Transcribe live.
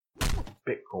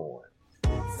Bitcoin.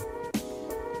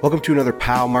 Welcome to another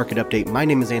POW Market Update. My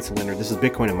name is Ansel Linder. This is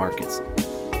Bitcoin and Markets.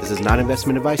 This is not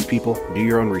investment advice, people. Do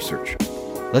your own research.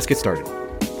 Let's get started.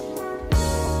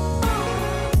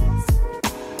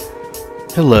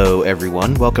 Hello,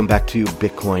 everyone. Welcome back to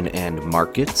Bitcoin and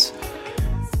Markets.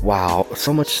 Wow,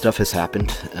 so much stuff has happened.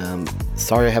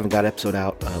 Sorry I haven't got an episode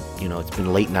out. It's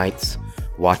been late nights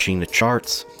watching the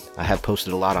charts. I have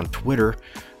posted a lot on Twitter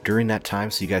during that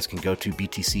time, so you guys can go to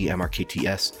BTC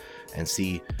MRKTS and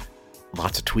see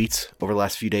lots of tweets over the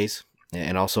last few days.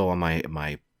 And also on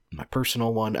my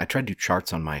personal one, I try to do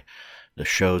charts on the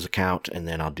show's account, and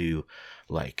then I'll do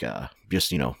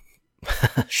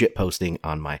shit posting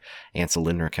on my Ansel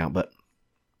Linder account. But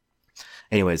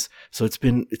anyways, so it's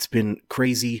been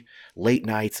crazy. Late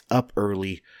nights, up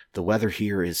early. The weather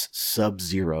here is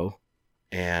sub-zero,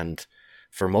 and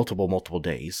for multiple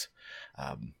days.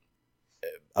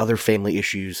 Other family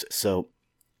issues. So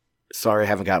sorry I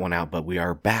haven't got one out, but we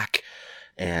are back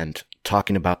and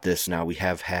talking about this now. We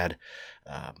have had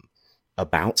a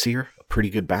bounce here, a pretty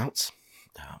good bounce.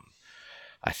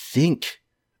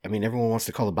 Everyone wants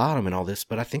to call the bottom and all this,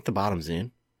 but I think the bottom's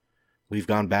in. We've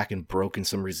gone back and broken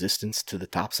some resistance to the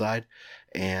top side,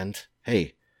 and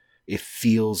hey, it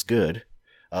feels good.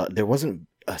 There wasn't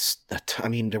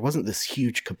this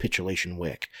huge capitulation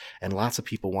wick, and lots of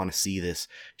people want to see this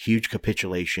huge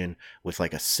capitulation with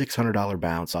like a $600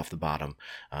 bounce off the bottom.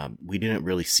 We didn't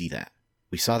really see that.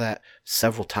 We saw that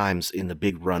several times in the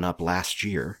big run up last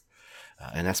year,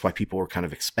 and that's why people were kind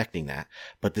of expecting that.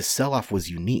 But this sell-off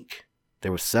was unique.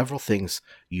 There were several things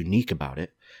unique about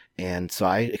it. And so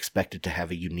I expected to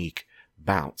have a unique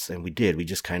bounce, and we did. We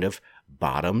just kind of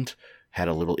bottomed, had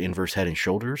a little inverse head and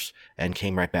shoulders, and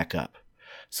came right back up.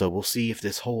 So we'll see if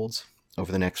this holds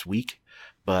over the next week,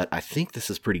 but I think this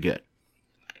is pretty good.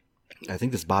 I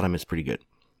think this bottom is pretty good.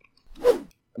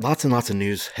 Lots and lots of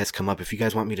news has come up. If you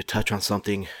guys want me to touch on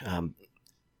something,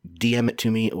 DM it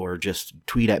to me or just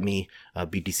tweet at me,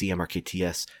 BTC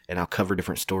MRKTS, and I'll cover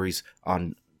different stories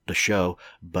on the show.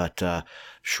 But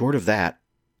short of that,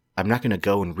 I'm not going to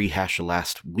go and rehash the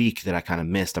last week that I kind of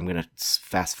missed. I'm going to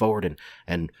fast forward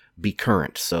and be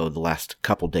current. So the last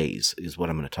couple days is what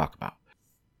I'm going to talk about.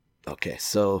 Okay,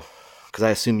 so because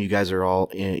I assume you guys are all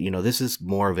in, this is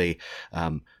more of a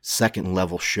second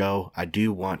level show. I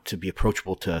do want to be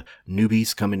approachable to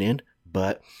newbies coming in,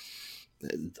 but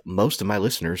most of my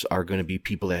listeners are going to be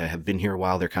people that have been here a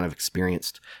while. They're kind of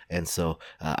experienced. And so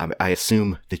I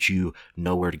assume that you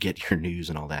know where to get your news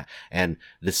and all that. And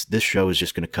this show is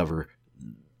just going to cover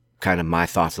kind of my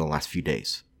thoughts in the last few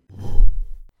days.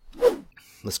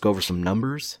 Let's go over some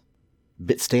numbers.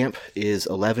 Bitstamp is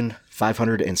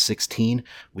 11,516.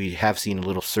 We have seen a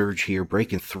little surge here,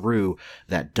 breaking through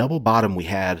that double bottom we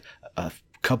had a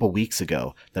couple weeks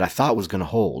ago that I thought was going to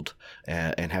hold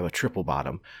and have a triple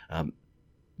bottom.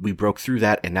 We broke through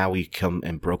that, and now we come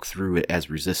and broke through it as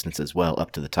resistance as well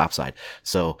up to the top side.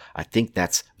 So I think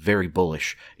that's very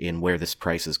bullish in where this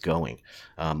price is going.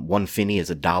 One finny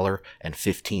is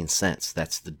 $1.15.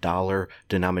 That's the dollar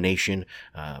denomination.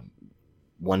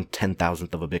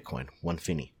 1/10,000th of a Bitcoin, one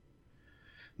finny.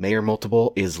 Mayer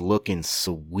multiple is looking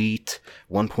sweet.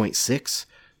 1.6.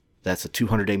 That's a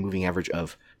 200-day moving average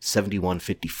of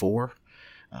 71.54.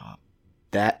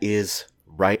 That is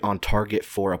right on target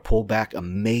for a pullback, a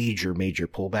major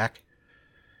pullback.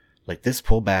 Like, this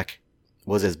pullback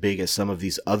was as big as some of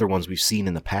these other ones we've seen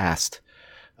in the past,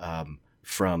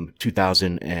 from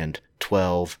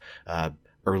 2012,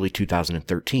 early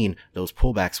 2013. Those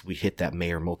pullbacks, we hit that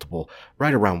Mayer multiple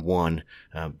right around 1,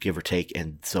 give or take.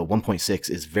 And so 1.6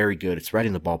 is very good. It's right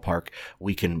in the ballpark.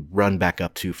 We can run back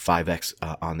up to 5x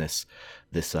on this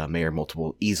Mayer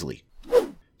multiple easily.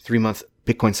 3-month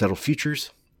Bitcoin settled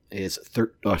futures is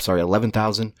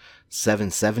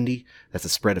 11,770. That's a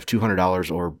spread of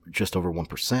 $200 or just over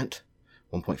 1%,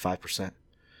 1.5%.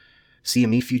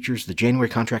 CME futures, the January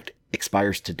contract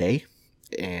expires today,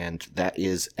 and that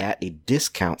is at a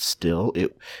discount still.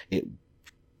 It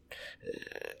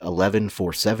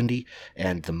 11,470,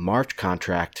 and the March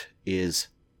contract is,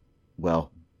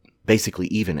 basically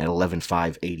even at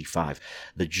 11,585.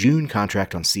 The June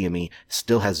contract on CME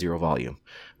still has zero volume,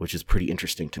 which is pretty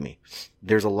interesting to me.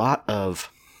 There's a lot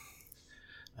of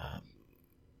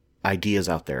ideas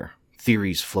out there,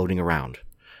 theories floating around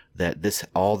that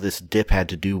all this dip had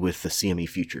to do with the CME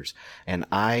futures, and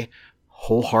I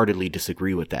wholeheartedly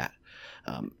disagree with that.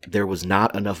 There was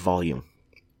not enough volume.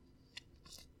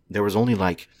 There was only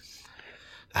what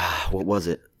was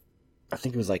it? I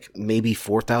think it was maybe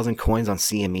 4,000 coins on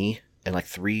CME and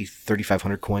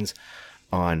 3,500 coins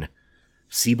on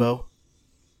SIBO.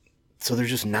 So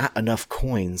there's just not enough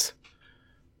coins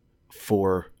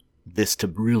for this to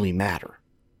really matter.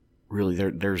 Really,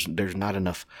 there's not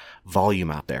enough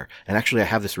volume out there. And actually, I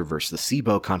have this reversed. The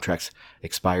CBOE contracts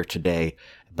expire today,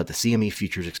 but the CME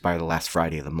futures expire the last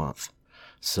Friday of the month.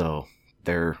 So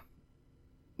they're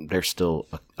still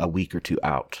a week or two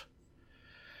out.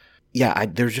 Yeah,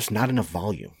 there's just not enough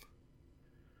volume.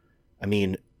 I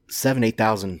mean,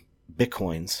 8,000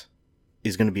 Bitcoins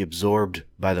is going to be absorbed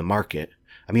by the market.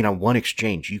 I mean, on one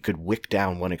exchange, you could wick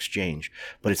down one exchange,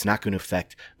 but it's not going to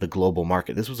affect the global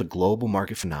market. This was a global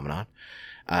market phenomenon.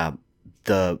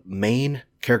 The main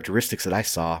characteristics that I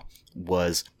saw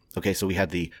was, okay, so we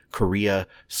had the Korea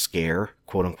scare,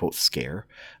 quote unquote scare.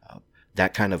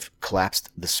 That kind of collapsed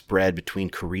the spread between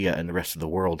Korea and the rest of the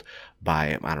world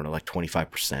by, I don't know, like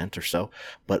 25% or so.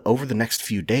 But over the next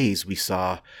few days, we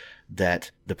saw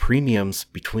that the premiums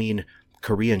between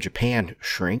Korea and Japan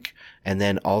shrink, and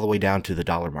then all the way down to the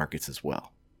dollar markets as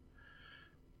well.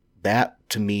 That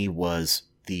to me was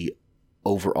the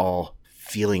overall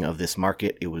feeling of this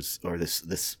market. It was, or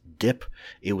this dip,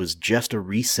 it was just a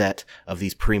reset of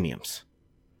these premiums.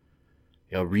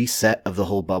 A reset of the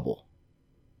whole bubble.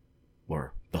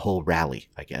 Or the whole rally,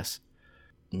 I guess.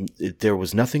 There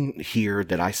was nothing here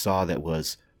that I saw that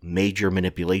was major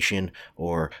manipulation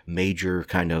or major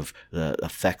kind of the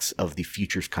effects of the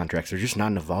futures contracts. There's just not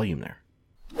enough volume there.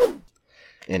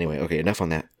 Anyway, okay, enough on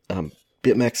that.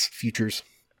 BitMEX futures,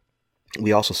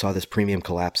 we also saw this premium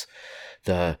collapse.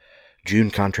 The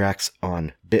June contracts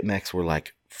on BitMEX were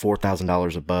like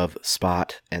 $4,000 above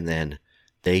spot, and then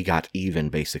they got even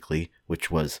basically, which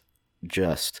was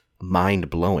just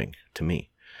mind-blowing to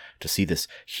me to see this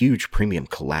huge premium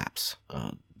collapse.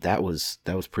 That was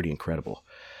pretty incredible.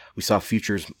 We saw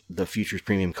the futures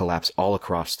premium collapse all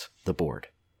across the board.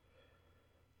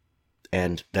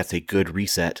 And that's a good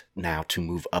reset now to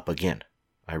move up again.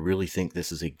 I really think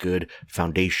this is a good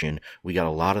foundation. We got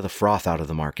a lot of the froth out of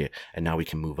the market, and now we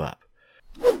can move up.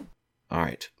 All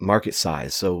right, market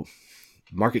size. So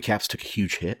market caps took a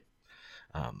huge hit.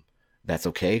 That's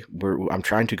okay. I'm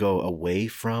trying to go away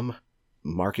from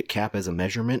market cap as a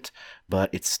measurement, but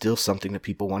it's still something that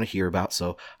people want to hear about,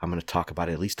 so I'm going to talk about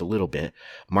it at least a little bit.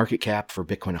 Market cap for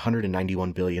Bitcoin,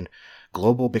 191 billion.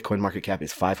 Global Bitcoin market cap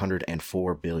is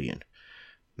 504 billion.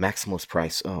 Maximalist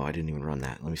price, I didn't even run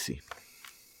that. Let me see.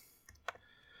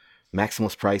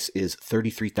 Maximalist price is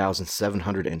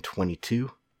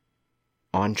 33,722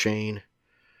 on chain.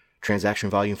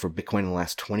 Transaction volume for Bitcoin in the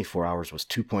last 24 hours was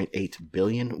 2.8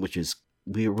 billion, which is,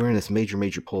 we're in this major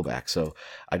pullback. So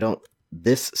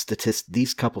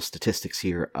these couple statistics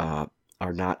here are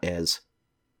not as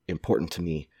important to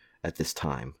me at this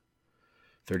time.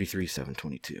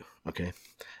 33,722. Okay.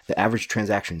 The average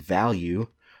transaction value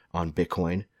on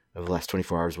Bitcoin over the last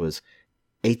 24 hours was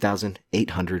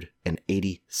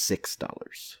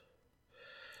 $8,886.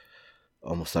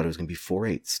 Almost thought it was going to be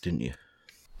 4/8, didn't you?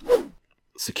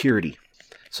 Security.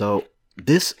 So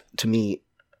this, to me,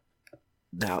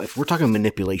 now if we're talking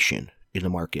manipulation in the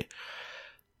market,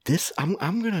 this I'm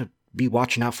gonna be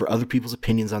watching out for other people's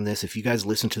opinions on this. If you guys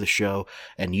listen to the show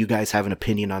and you guys have an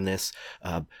opinion on this,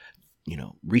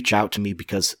 reach out to me,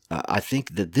 because I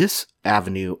think that this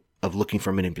avenue of looking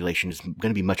for manipulation is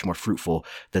going to be much more fruitful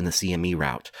than the CME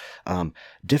route.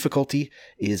 Difficulty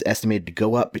is estimated to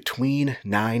go up between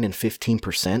 9 and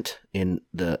 15% in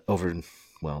the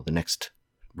next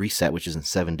reset, which is in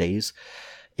 7 days.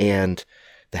 And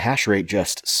the hash rate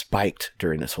just spiked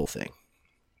during this whole thing.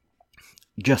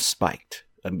 Just spiked.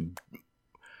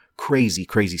 Crazy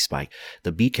spike.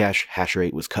 The Bcash hash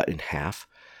rate was cut in half.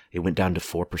 It went down to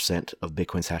 4% of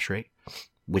Bitcoin's hash rate,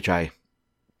 which I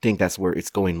think that's where it's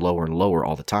going lower and lower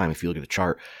all the time. If you look at the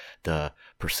chart, the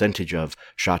percentage of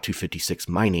SHA-256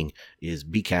 mining is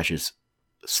Bcash is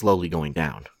slowly going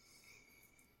down.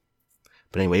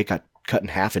 But anyway, it got cut in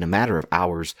half in a matter of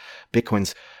hours.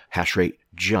 Bitcoin's hash rate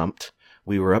jumped.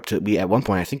 At one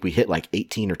point, I think we hit like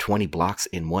 18 or 20 blocks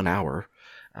in 1 hour.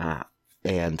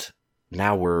 And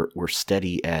now we're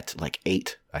steady at like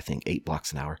 8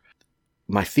 blocks an hour.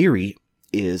 My theory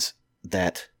is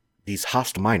that these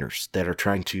hostile miners that are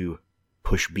trying to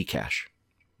push Bcash,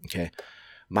 okay,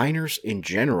 miners in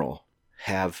general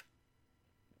have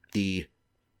the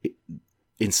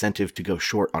incentive to go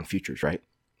short on futures, right?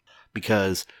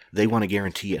 Because they want to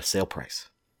guarantee a sale price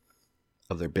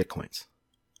of their Bitcoins.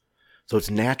 So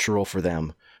it's natural for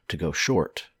them to go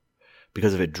short,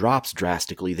 because if it drops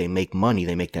drastically, they make money,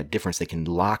 they make that difference, they can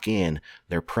lock in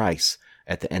their price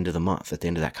at the end of the month. At the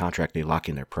end of that contract, they lock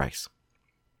in their price.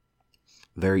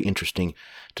 Very interesting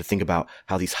to think about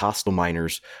how these hostile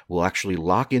miners will actually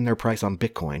lock in their price on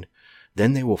Bitcoin.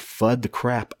 Then they will FUD the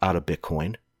crap out of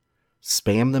Bitcoin,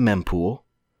 spam the mempool,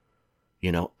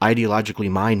 ideologically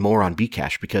mine more on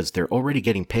Bcash because they're already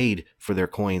getting paid for their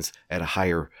coins at a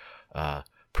higher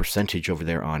percentage over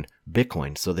there on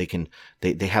Bitcoin. So they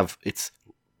have, it's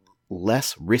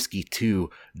less risky to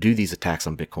do these attacks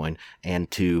on Bitcoin and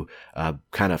to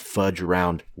kind of fudge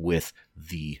around with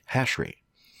the hash rate.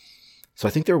 So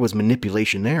I think there was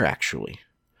manipulation there, actually.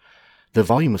 The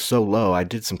volume was so low, I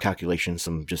did some calculations,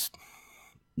 some just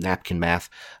napkin math,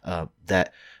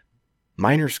 that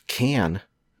miners can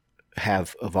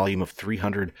have a volume of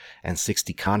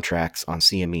 360 contracts on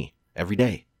CME every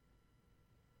day.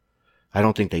 I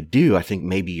don't think they do. I think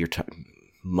maybe you're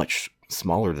much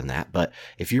smaller than that. But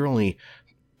if you're only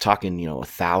talking,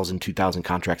 1,000, 2,000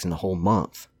 contracts in the whole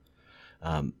month,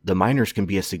 the miners can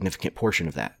be a significant portion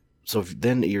of that. So if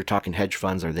then you're talking hedge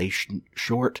funds, are they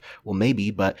short? Well,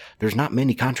 maybe, but there's not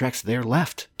many contracts there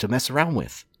left to mess around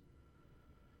with.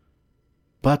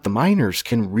 But the miners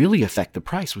can really affect the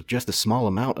price with just a small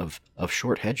amount of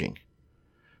short hedging.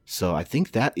 So I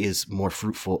think that is more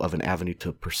fruitful of an avenue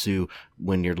to pursue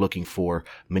when you're looking for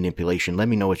manipulation. Let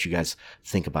me know what you guys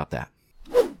think about that.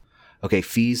 Okay,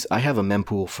 fees. I have a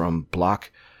mempool from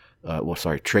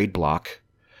Trade Block,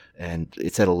 and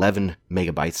it's at 11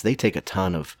 megabytes. They take a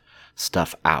ton of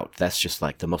stuff out. That's just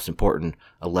like the most important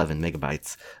 11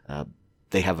 megabytes.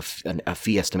 They have a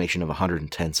fee estimation of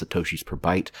 110 Satoshis per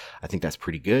byte. I think that's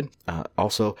pretty good.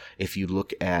 Also, if you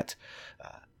look at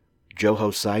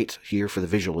Joho's site here for the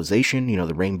visualization,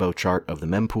 the rainbow chart of the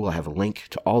mempool, I have a link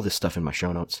to all this stuff in my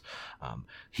show notes.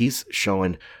 He's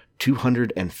showing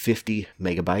 250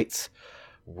 megabytes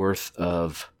worth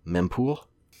of mempool.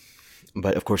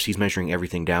 But of course, he's measuring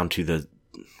everything down to the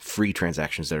free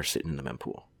transactions that are sitting in the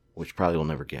mempool, which probably will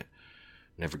never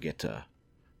get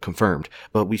confirmed.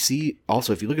 But we see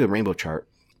also, if you look at the rainbow chart,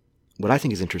 what I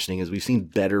think is interesting is we've seen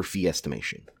better fee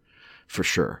estimation for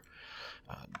sure.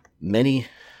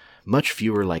 Much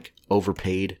fewer like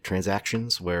overpaid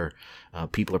transactions where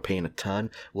people are paying a ton.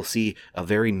 We'll see a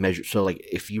very measured. So like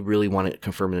if you really want to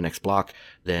confirm in the next block,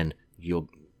 then you'll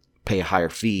pay a higher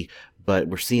fee, but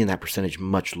we're seeing that percentage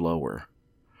much lower.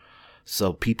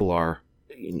 So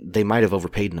they might have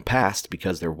overpaid in the past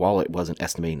because their wallet wasn't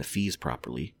estimating the fees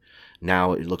properly.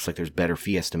 Now it looks like there's better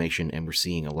fee estimation, and we're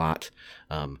seeing a lot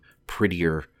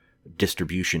prettier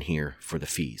distribution here for the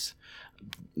fees.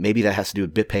 Maybe that has to do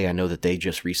with BitPay. I know that they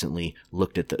just recently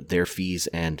looked at their fees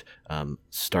and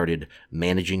started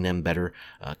managing them better.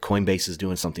 Coinbase is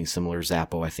doing something similar.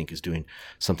 Zappo, I think, is doing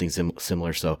something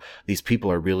similar. So these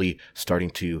people are really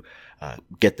starting to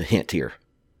get the hint here.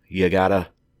 You gotta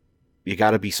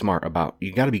be smart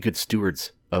you gotta be good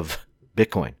stewards of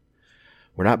Bitcoin.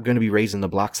 We're not going to be raising the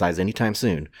block size anytime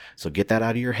soon. So get that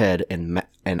out of your head and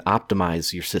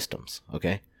optimize your systems.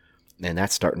 Okay. And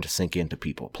that's starting to sink into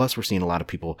people. Plus, we're seeing a lot of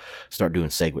people start doing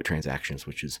SegWit transactions,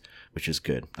 which is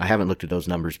good. I haven't looked at those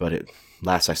numbers, but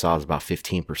last I saw was about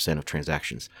 15% of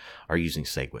transactions are using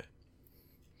SegWit.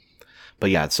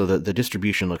 But yeah, so the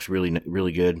distribution looks really,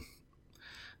 really good.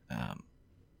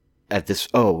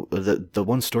 The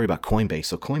one story about Coinbase.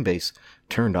 So Coinbase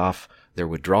turned off their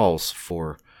withdrawals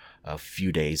for a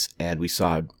few days, and we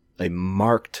saw a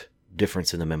marked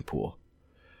difference in the mempool.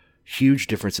 Huge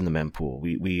difference in the mempool.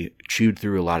 We chewed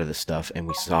through a lot of the stuff, and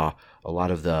we saw a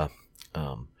lot of the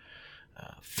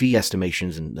fee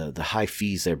estimations and the high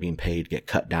fees that are being paid get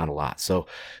cut down a lot. So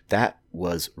that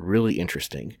was really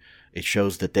interesting. It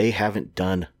shows that they haven't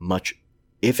done much,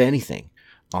 if anything,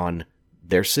 on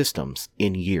their systems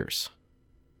in years.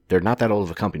 They're not that old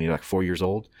of a company. They're like 4 years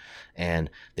old, and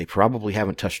they probably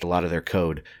haven't touched a lot of their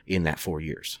code in that 4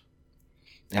 years.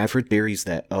 And I've heard theories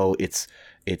that,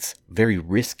 it's very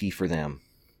risky for them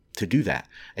to do that.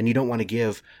 And you don't want to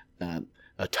give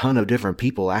a ton of different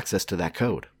people access to that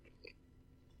code.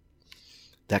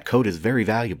 That code is very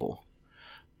valuable.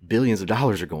 Billions of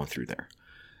dollars are going through there.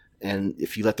 And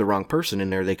if you let the wrong person in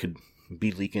there, they could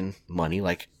be leaking money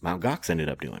like Mt. Gox ended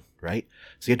up doing, right?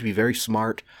 So you have to be very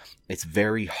smart. It's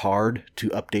very hard to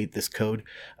update this code.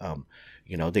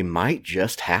 They might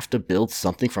just have to build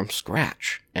something from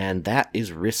scratch, and that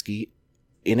is risky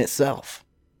in itself.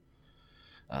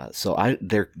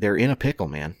 They're in a pickle,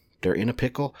 man. They're in a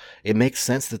pickle. It makes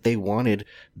sense that they wanted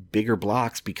bigger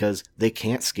blocks because they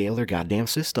can't scale their goddamn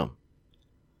system.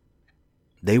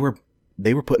 They were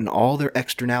putting all their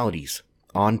externalities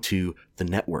onto the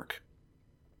network.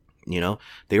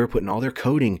 They were putting all their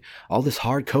coding, all this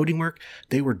hard coding work,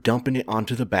 they were dumping it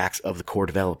onto the backs of the core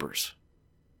developers.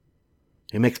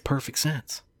 It makes perfect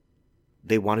sense.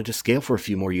 They wanted to scale for a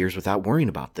few more years without worrying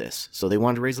about this. So they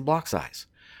wanted to raise the block size.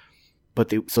 But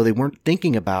they weren't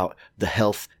thinking about the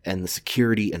health and the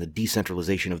security and the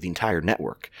decentralization of the entire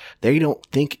network. They don't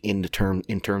think in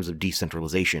terms of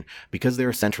decentralization because they're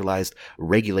a centralized,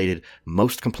 regulated,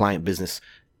 most compliant business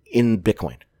in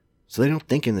Bitcoin. So they don't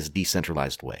think in this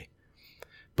decentralized way.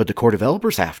 But the core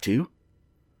developers have to,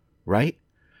 right?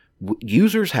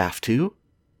 Users have to.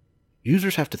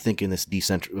 Users have to think in this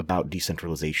about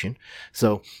decentralization.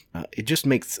 So it just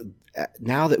makes,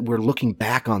 now that we're looking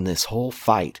back on this whole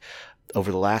fight over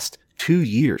the last 2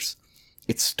 years,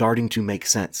 it's starting to make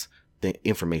sense. The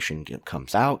information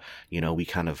comes out, we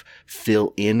kind of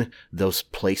fill in those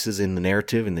places in the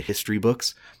narrative, in the history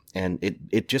books, and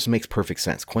it just makes perfect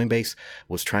sense. Coinbase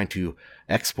was trying to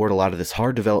export a lot of this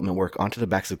hard development work onto the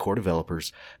backs of core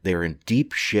developers. They are in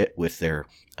deep shit with their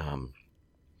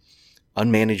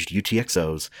unmanaged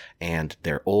UTXOs and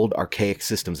their old archaic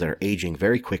systems that are aging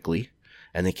very quickly,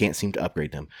 and they can't seem to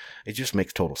upgrade them. It just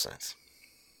makes total sense.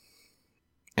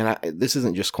 And this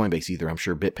isn't just Coinbase either. I'm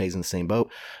sure BitPay's in the same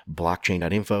boat.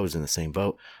 Blockchain.info is in the same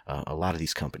boat. A lot of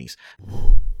these companies.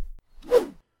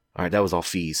 All right, that was all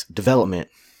fees. Development.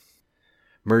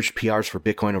 Merged PRs for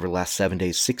Bitcoin over the last 7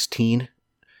 days. 16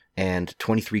 and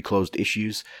 23 closed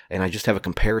issues. And I just have a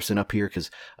comparison up here because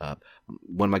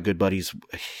one of my good buddies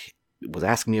was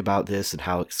asking me about this and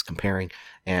how it's comparing.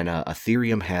 And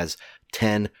Ethereum has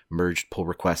 10 merged pull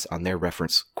requests on their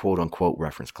reference, quote-unquote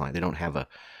reference client. They don't have a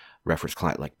reference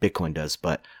client like Bitcoin does,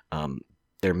 but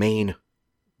their main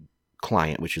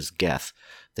client, which is Geth,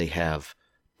 they have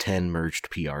 10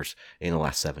 merged PRs in the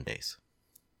last 7 days.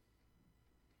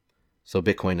 So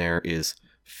Bitcoin there is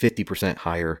 50%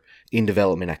 higher in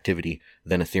development activity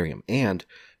than Ethereum. And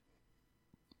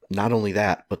not only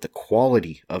that, but the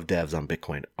quality of devs on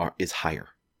Bitcoin is higher.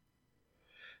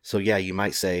 So yeah, you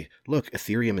might say, look,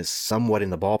 Ethereum is somewhat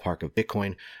in the ballpark of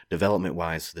Bitcoin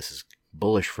development-wise. This is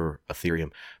bullish for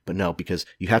Ethereum, but no, because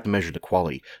you have to measure the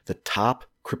quality. The top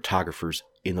cryptographers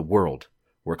in the world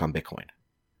work on Bitcoin.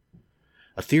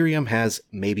 Ethereum has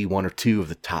maybe one or two of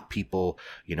the top people,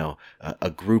 a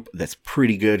group that's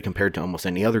pretty good compared to almost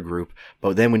any other group.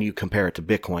 But then when you compare it to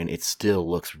Bitcoin, it still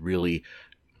looks really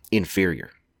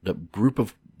inferior. The group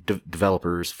of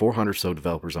developers, 400 or so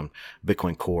developers on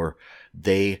Bitcoin Core,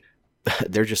 they're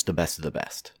just the best of the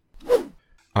best.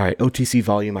 All right, OTC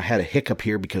volume. I had a hiccup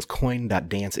here because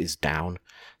coin.dance is down,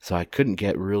 so I couldn't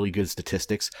get really good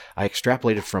statistics. I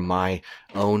extrapolated from my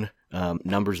own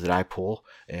numbers that I pull,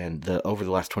 and over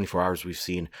the last 24 hours, we've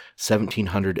seen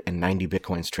 1,790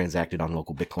 Bitcoins transacted on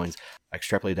local Bitcoins. I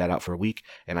extrapolated that out for a week,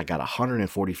 and I got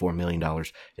 $144 million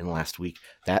in the last week.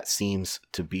 That seems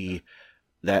to be,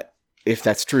 that if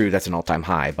that's true, that's an all-time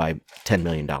high by $10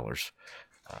 million.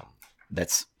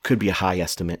 That's could be a high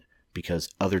estimate, because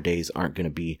other days aren't going to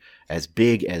be as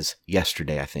big as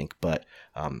yesterday, I think. But,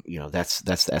 that's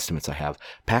the estimates I have.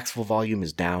 Paxful volume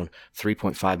is down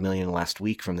 3.5 million last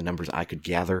week from the numbers I could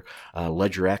gather.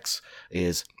 LedgerX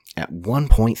is at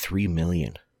 1.3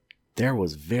 million. There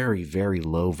was very, very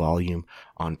low volume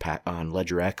on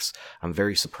LedgerX. I'm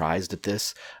very surprised at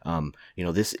this.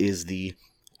 This is the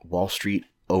Wall Street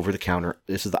over-the-counter.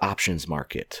 This is the options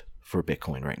market for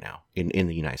Bitcoin right now, in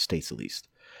the United States at least.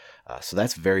 So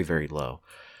that's very, very low.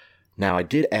 Now, I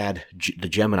did add the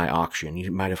Gemini auction.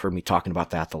 You might have heard me talking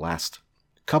about that the last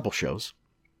couple shows.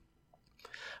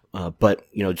 But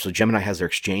Gemini has their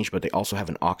exchange, but they also have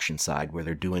an auction side where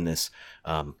they're doing this,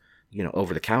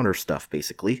 over-the-counter stuff,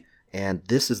 basically. And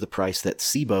this is the price that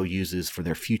Cboe uses for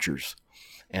their futures.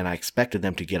 And I expected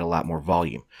them to get a lot more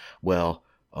volume. Well,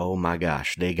 oh my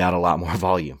gosh, they got a lot more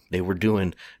volume. They were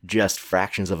doing just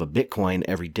fractions of a Bitcoin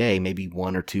every day, maybe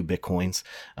 1 or 2 Bitcoins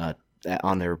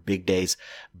on their big days.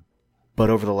 But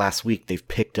over the last week, they've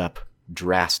picked up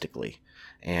drastically.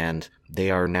 And they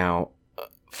are now,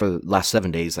 for the last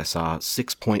 7 days, I saw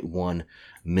 $6.1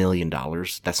 million.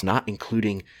 That's not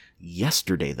including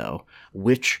yesterday, though,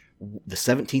 which the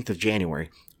 17th of January,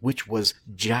 which was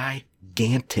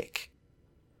gigantic.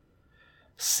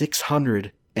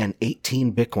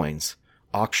 618 Bitcoins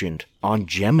auctioned on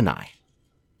Gemini.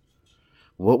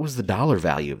 What was the dollar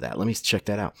value of that? Let me check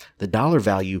that out. The dollar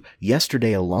value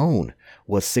yesterday alone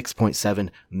was $6.7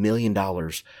 million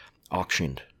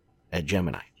auctioned at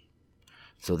Gemini.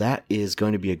 So that is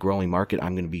going to be a growing market.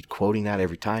 I'm going to be quoting that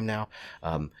every time now.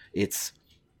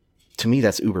 To me,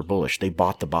 that's uber bullish. They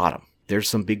bought the bottom. There's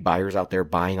some big buyers out there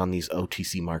buying on these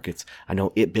OTC markets. I know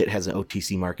Itbit has an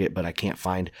OTC market, but I can't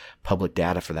find public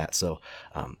data for that. So,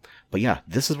 but yeah,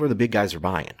 this is where the big guys are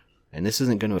buying. And this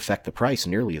isn't going to affect the price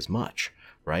nearly as much,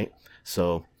 right?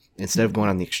 So instead of going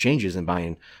on the exchanges and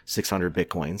buying 600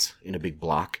 Bitcoins in a big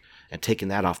block and taking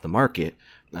that off the market,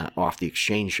 off the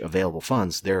exchange available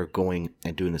funds, they're going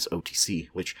and doing this OTC,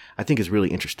 which I think is really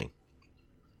interesting.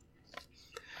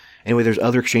 Anyway, there's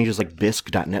other exchanges like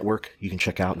Bisq.network you can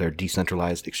check out. They're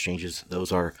decentralized exchanges.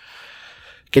 Those are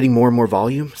getting more and more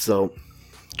volume, so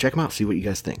check them out, see what you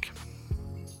guys think.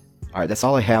 All right, that's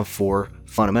all I have for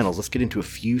fundamentals. Let's get into a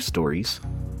few stories.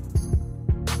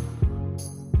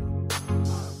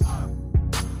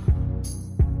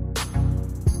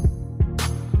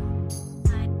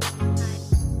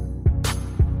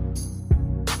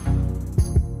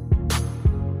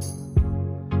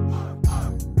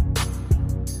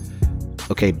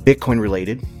 Okay, Bitcoin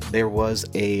related. There was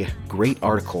a great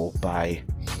article by,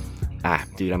 I'm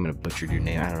going to butcher your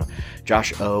name. I don't know.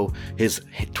 Josh O. His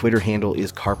Twitter handle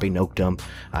is Carpe Noctem.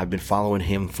 I've been following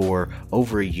him for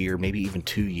over a year, maybe even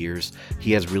 2 years.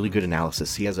 He has really good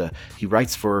analysis. He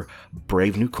writes for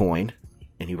Brave New Coin,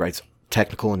 and he writes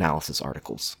technical analysis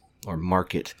articles or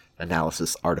market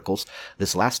analysis articles.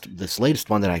 This latest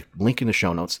one that I link in the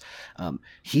show notes,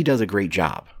 he does a great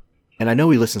job. And I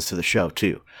know he listens to the show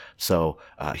too. So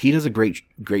he does a great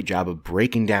job of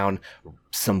breaking down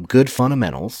some good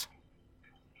fundamentals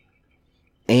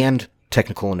and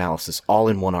technical analysis all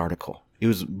in one article. It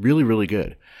was really, really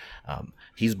good.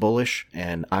 He's bullish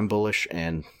and I'm bullish,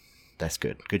 and that's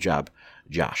good. Good job,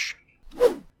 Josh.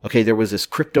 Okay, there was this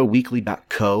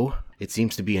cryptoweekly.co. It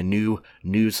seems to be a new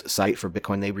news site for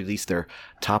Bitcoin. They released their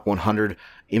top 100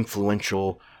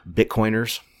 influential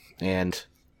Bitcoiners, and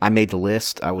I made the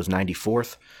list. I was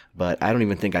 94th, but I don't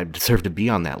even think I deserve to be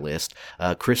on that list.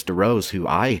 Chris DeRose, who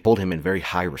I hold him in very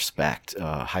high respect,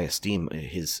 high esteem,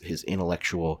 his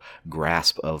intellectual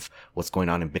grasp of what's going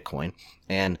on in Bitcoin.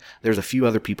 And there's a few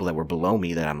other people that were below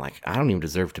me that I'm like, I don't even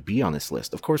deserve to be on this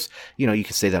list. Of course, you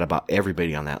can say that about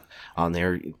everybody on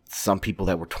there. Some people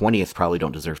that were 20th probably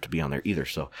don't deserve to be on there either.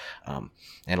 So,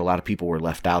 and a lot of people were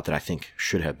left out that I think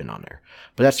should have been on there.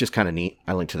 But that's just kind of neat.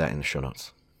 I link to that in the show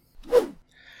notes.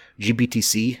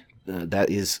 GBTC, that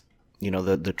is,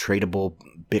 the tradable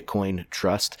Bitcoin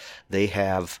trust. They're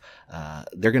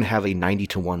going to have a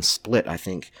 90-1 split, I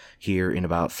think, here in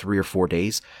about 3 or 4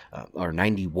 days, or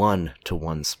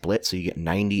 91-1 split. So you get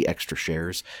 90 extra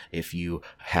shares if you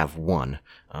have one.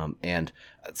 And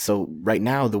so right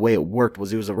now, the way it worked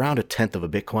was it was around 1/10 of a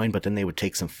Bitcoin, but then they would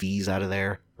take some fees out of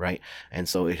there, right? And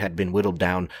so it had been whittled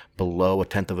down below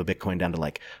 1/10 of a Bitcoin down to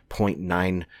like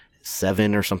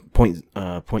 0.97 or some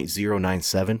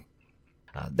 0.097.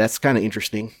 That's kind of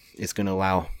interesting. It's going to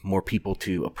allow more people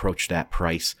to approach that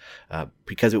price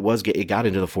because it got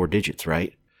into the 4 digits,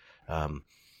 right?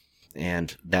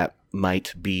 And that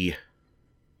might be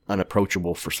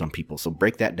unapproachable for some people. So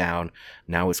break that down.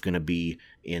 Now it's going to be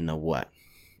in the what?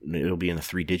 It'll be in the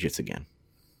 3 digits again.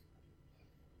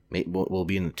 Will it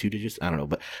be in the 2 digits? I don't know,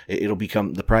 but it'll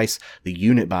become the price. The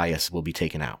unit bias will be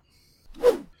taken out.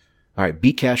 All right,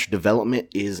 Bcash development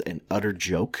is an utter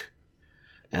joke.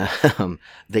 You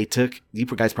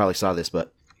guys probably saw this,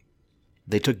 but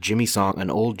they took Jimmy Song,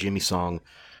 an old Jimmy Song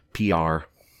PR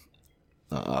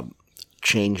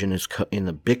change in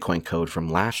the Bitcoin code from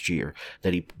last year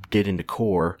that he did into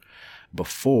Core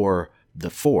before the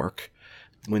fork.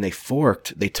 When they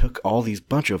forked, they took all these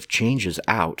bunch of changes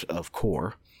out of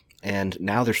Core, and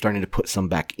now they're starting to put some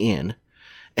back in.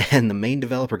 And the main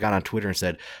developer got on Twitter and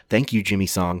said, "Thank you, Jimmy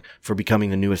Song, for becoming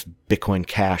the newest Bitcoin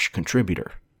Cash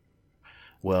contributor."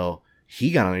 Well, he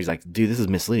got on and he's like, "Dude, this is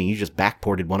misleading. You just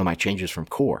backported one of my changes from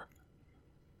Core."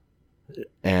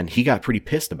 And he got pretty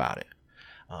pissed about it.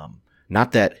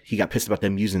 Not that he got pissed about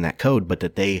them using that code, but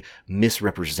that they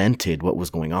misrepresented what was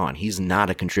going on. He's not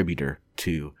a contributor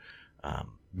to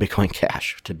Bitcoin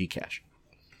Cash, to Bcash.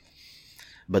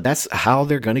 But that's how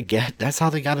they got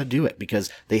to do it,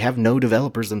 because they have no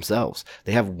developers themselves.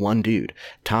 They have one dude,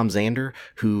 Tom Zander,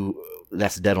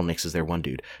 that's Deadlenix is their one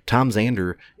dude. Tom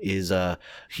Zander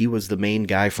he was the main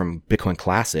guy from Bitcoin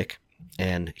Classic,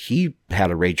 and he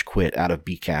had a rage quit out of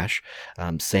Bcash,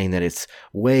 saying that it's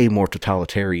way more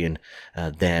totalitarian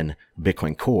than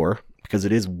Bitcoin Core, because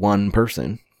it is one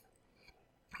person.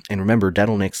 And remember,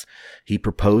 Deadlenix, he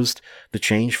proposed the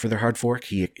change for their hard fork.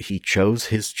 He chose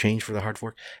his change for the hard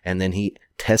fork, and then he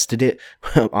tested it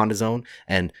on his own,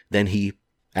 and then he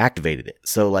activated it.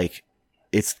 So,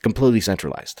 it's completely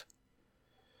centralized.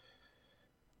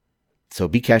 So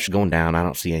Bcash is going down. I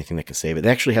don't see anything that can save it. They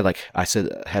actually had,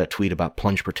 had a tweet about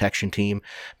Plunge Protection Team,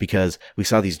 because we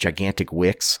saw these gigantic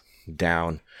wicks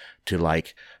down to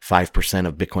 5%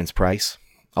 of Bitcoin's price,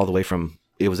 all the way from,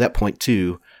 it was at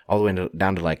 0.2 all the way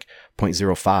down to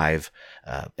 0.05,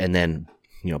 and then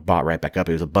bought right back up.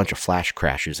 It was a bunch of flash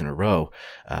crashes in a row.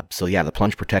 So yeah, the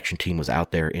plunge protection team was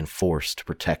out there in force to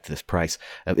protect this price.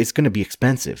 It's going to be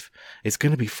expensive. It's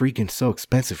going to be freaking so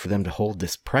expensive for them to hold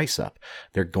this price up.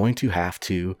 They're going to have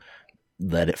to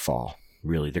let it fall.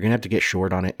 Really, they're going to have to get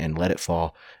short on it and let it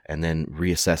fall and then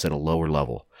reassess at a lower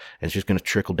level. And it's just going to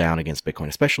trickle down against Bitcoin,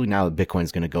 especially now that Bitcoin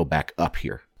is going to go back up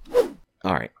here.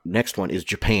 All right, next one is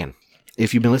Japan.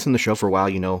 If you've been listening to the show for a while,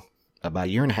 about a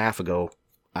year and a half ago,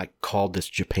 I called this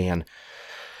Japan,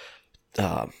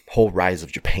 whole rise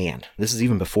of Japan. This is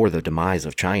even before the demise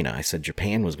of China. I said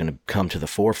Japan was going to come to the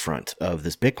forefront of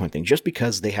this Bitcoin thing just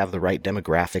because they have the right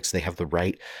demographics, they have the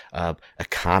right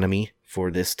economy for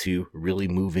this to really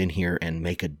move in here and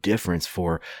make a difference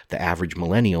for the average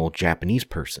millennial Japanese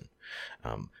person.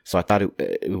 So I thought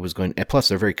it was going, and plus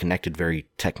they're very connected, very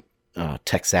tech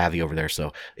savvy over there.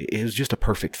 So it was just a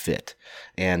perfect fit.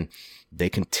 And they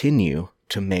continue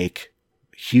to make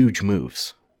huge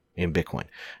moves in Bitcoin.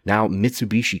 Now,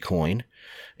 Mitsubishi Coin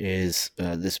is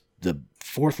the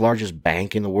fourth largest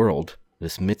bank in the world.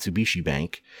 This Mitsubishi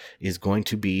Bank is going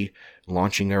to be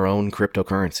launching their own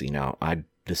cryptocurrency. Now,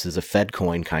 this is a Fed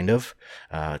coin, kind of.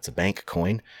 It's a bank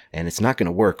coin, and it's not going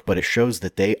to work, but it shows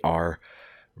that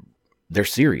they're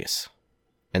serious,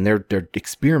 and they're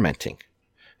experimenting.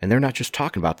 And they're not just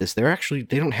talking about this. They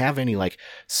don't have any like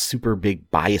super big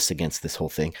bias against this whole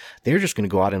thing. They're just going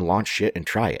to go out and launch shit and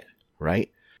try it,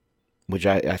 right? Which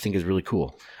I think is really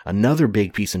cool. Another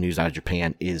big piece of news out of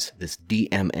Japan is this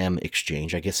DMM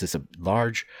exchange. I guess it's a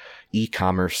large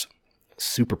e-commerce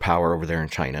superpower over there in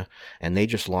China. And they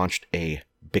just launched a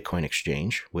Bitcoin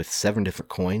exchange with 7 different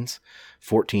coins,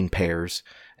 14 pairs.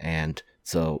 And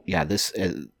so, yeah,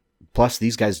 plus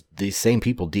these guys, these same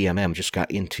people, DMM, just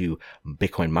got into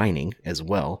Bitcoin mining as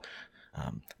well.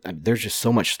 There's just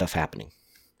so much stuff happening.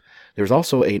 There's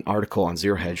also an article on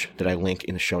Zero Hedge that I link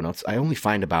in the show notes. I only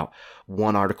find about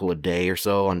one article a day or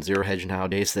so on Zero Hedge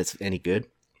nowadays that's any good.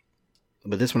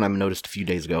 But this one I noticed a few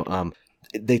days ago.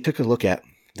 They took a look at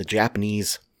the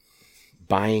Japanese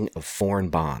buying of foreign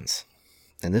bonds.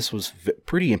 And this was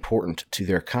pretty important to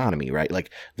their economy, right? Like,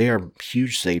 they are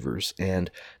huge savers, and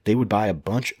they would buy a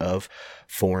bunch of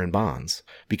foreign bonds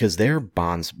because their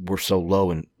bonds were so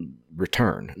low in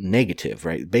return, negative,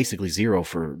 right? Basically zero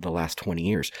for the last 20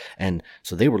 years. And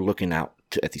so they were looking out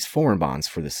at these foreign bonds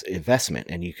for this investment,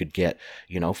 and you could get,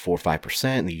 4 or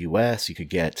 5% in the US. You could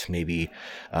get maybe,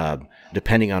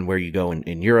 depending on where you go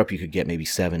in Europe, you could get maybe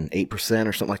 7, 8%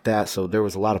 or something like that. So there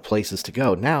was a lot of places to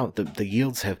go. Now the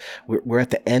yields we're at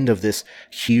the end of this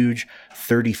huge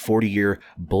 30, 40 year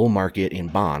bull market in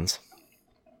bonds.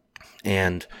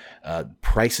 And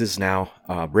prices now,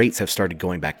 rates have started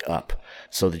going back up.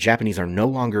 So the Japanese are no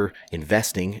longer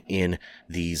investing in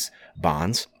these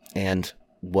bonds. And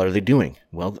what are they doing?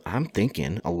 Well, I'm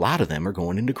thinking a lot of them are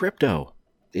going into crypto.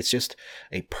 It's just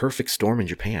a perfect storm in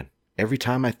Japan. Every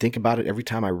time I think about it, every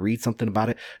time I read something about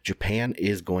it, Japan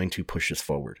is going to push this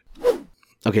forward.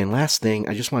 Okay, and last thing,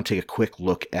 I just want to take a quick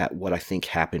look at what I think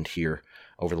happened here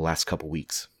over the last couple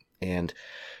weeks. And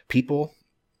people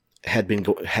had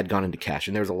gone into cash,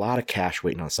 and there was a lot of cash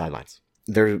waiting on the sidelines.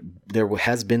 There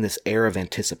has been this air of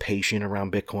anticipation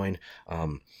around Bitcoin.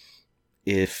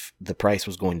 If the price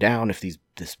was going down, if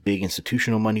this big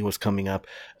institutional money was coming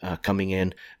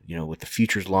in, with the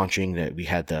futures launching, that we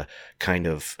had the kind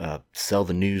of sell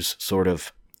the news sort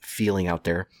of feeling out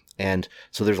there. And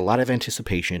so there's a lot of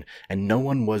anticipation, and no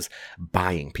one was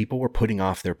buying. People were putting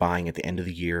off their buying at the end of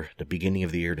the year, the beginning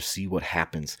of the year, to see what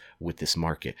happens with this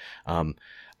market.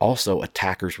 Also,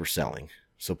 attackers were selling.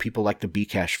 So people like the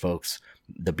Bcash folks,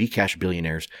 the Bcash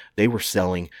billionaires, they were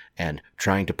selling and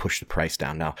trying to push the price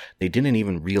down. Now, they didn't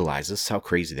even realize, this is how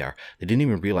crazy they are, they didn't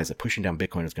even realize that pushing down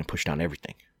Bitcoin is going to push down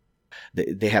everything.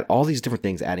 They had all these different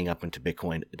things adding up into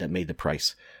Bitcoin that made the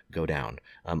price go down.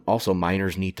 Also,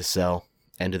 miners need to sell.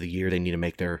 End of the year, they need to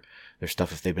make their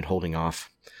stuff if they've been holding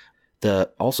off.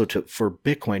 For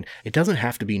Bitcoin, it doesn't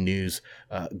have to be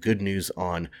good news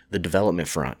on the development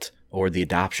front or the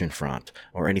adoption front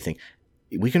or anything.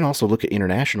 We can also look at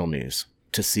international news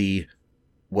to see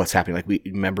what's happening. Like, we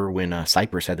remember when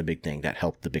Cyprus had the big thing that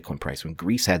helped the Bitcoin price, when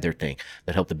Greece had their thing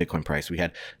that helped the Bitcoin price. We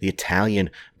had the Italian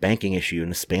banking issue and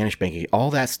the Spanish banking.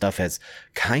 All that stuff has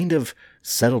kind of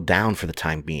settled down for the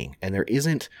time being. And there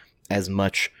isn't as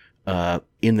much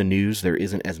in the news. There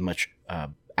isn't as much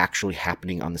actually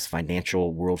happening on this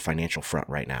world financial front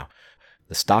right now.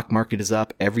 The stock market is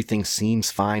up. Everything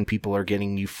seems fine. People are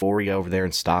getting euphoria over there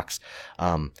in stocks.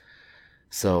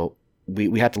 So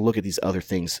we have to look at these other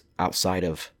things outside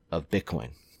of Bitcoin.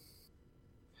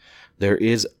 There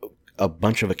is a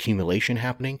bunch of accumulation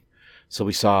happening. So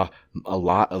we saw a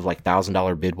lot of like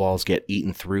 $1,000 bid walls get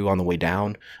eaten through on the way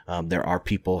down. There are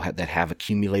people that have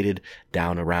accumulated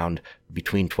down around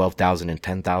between 12,000 and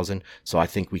 10,000. So I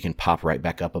think we can pop right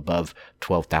back up above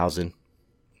 12,000.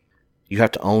 You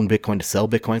have to own Bitcoin to sell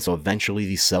Bitcoin. So eventually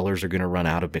these sellers are going to run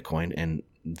out of Bitcoin and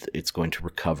it's going to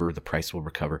recover. The price will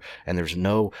recover. And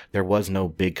there was no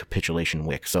big capitulation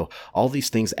wick. So all these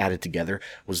things added together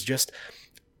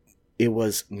it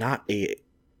was not a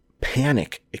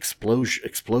panic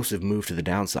explosive move to the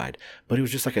downside, but it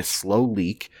was just like a slow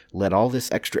leak, let all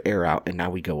this extra air out, and now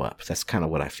we go up. That's kind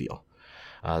of what I feel.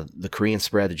 The Korean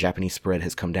spread, the Japanese spread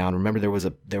has come down. Remember, there was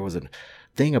a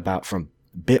thing about from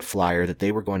Bitflyer that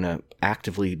they were going to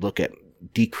actively look at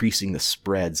decreasing the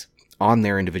spreads on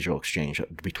their individual exchange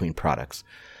between products.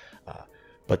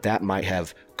 But that might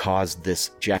have caused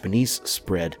this Japanese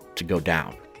spread to go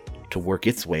down, to work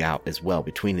its way out as well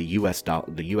between the US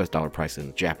dollar price and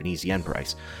the Japanese yen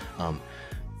price.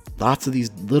 Lots of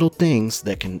these little things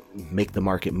that can make the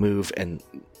market move, and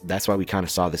that's why we kind of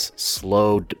saw this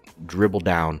slow dribble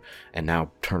down and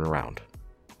now turn around.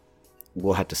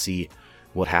 We'll have to see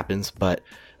what happens, but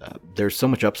there's so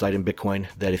much upside in Bitcoin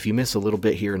that if you miss a little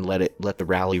bit here and let the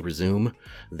rally resume,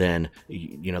 then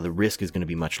the risk is going to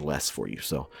be much less for you.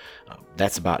 So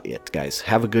that's about it, guys.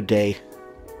 Have a good day.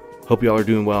 Hope you all are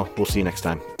doing well. We'll see you next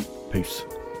time. Peace.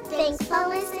 Thanks for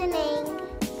listening.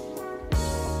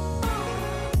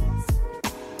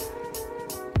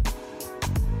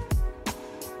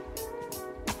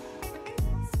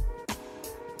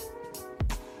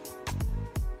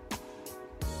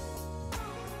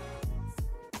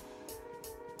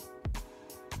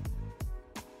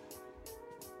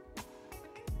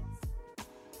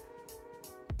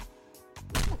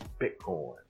 Bitcoin.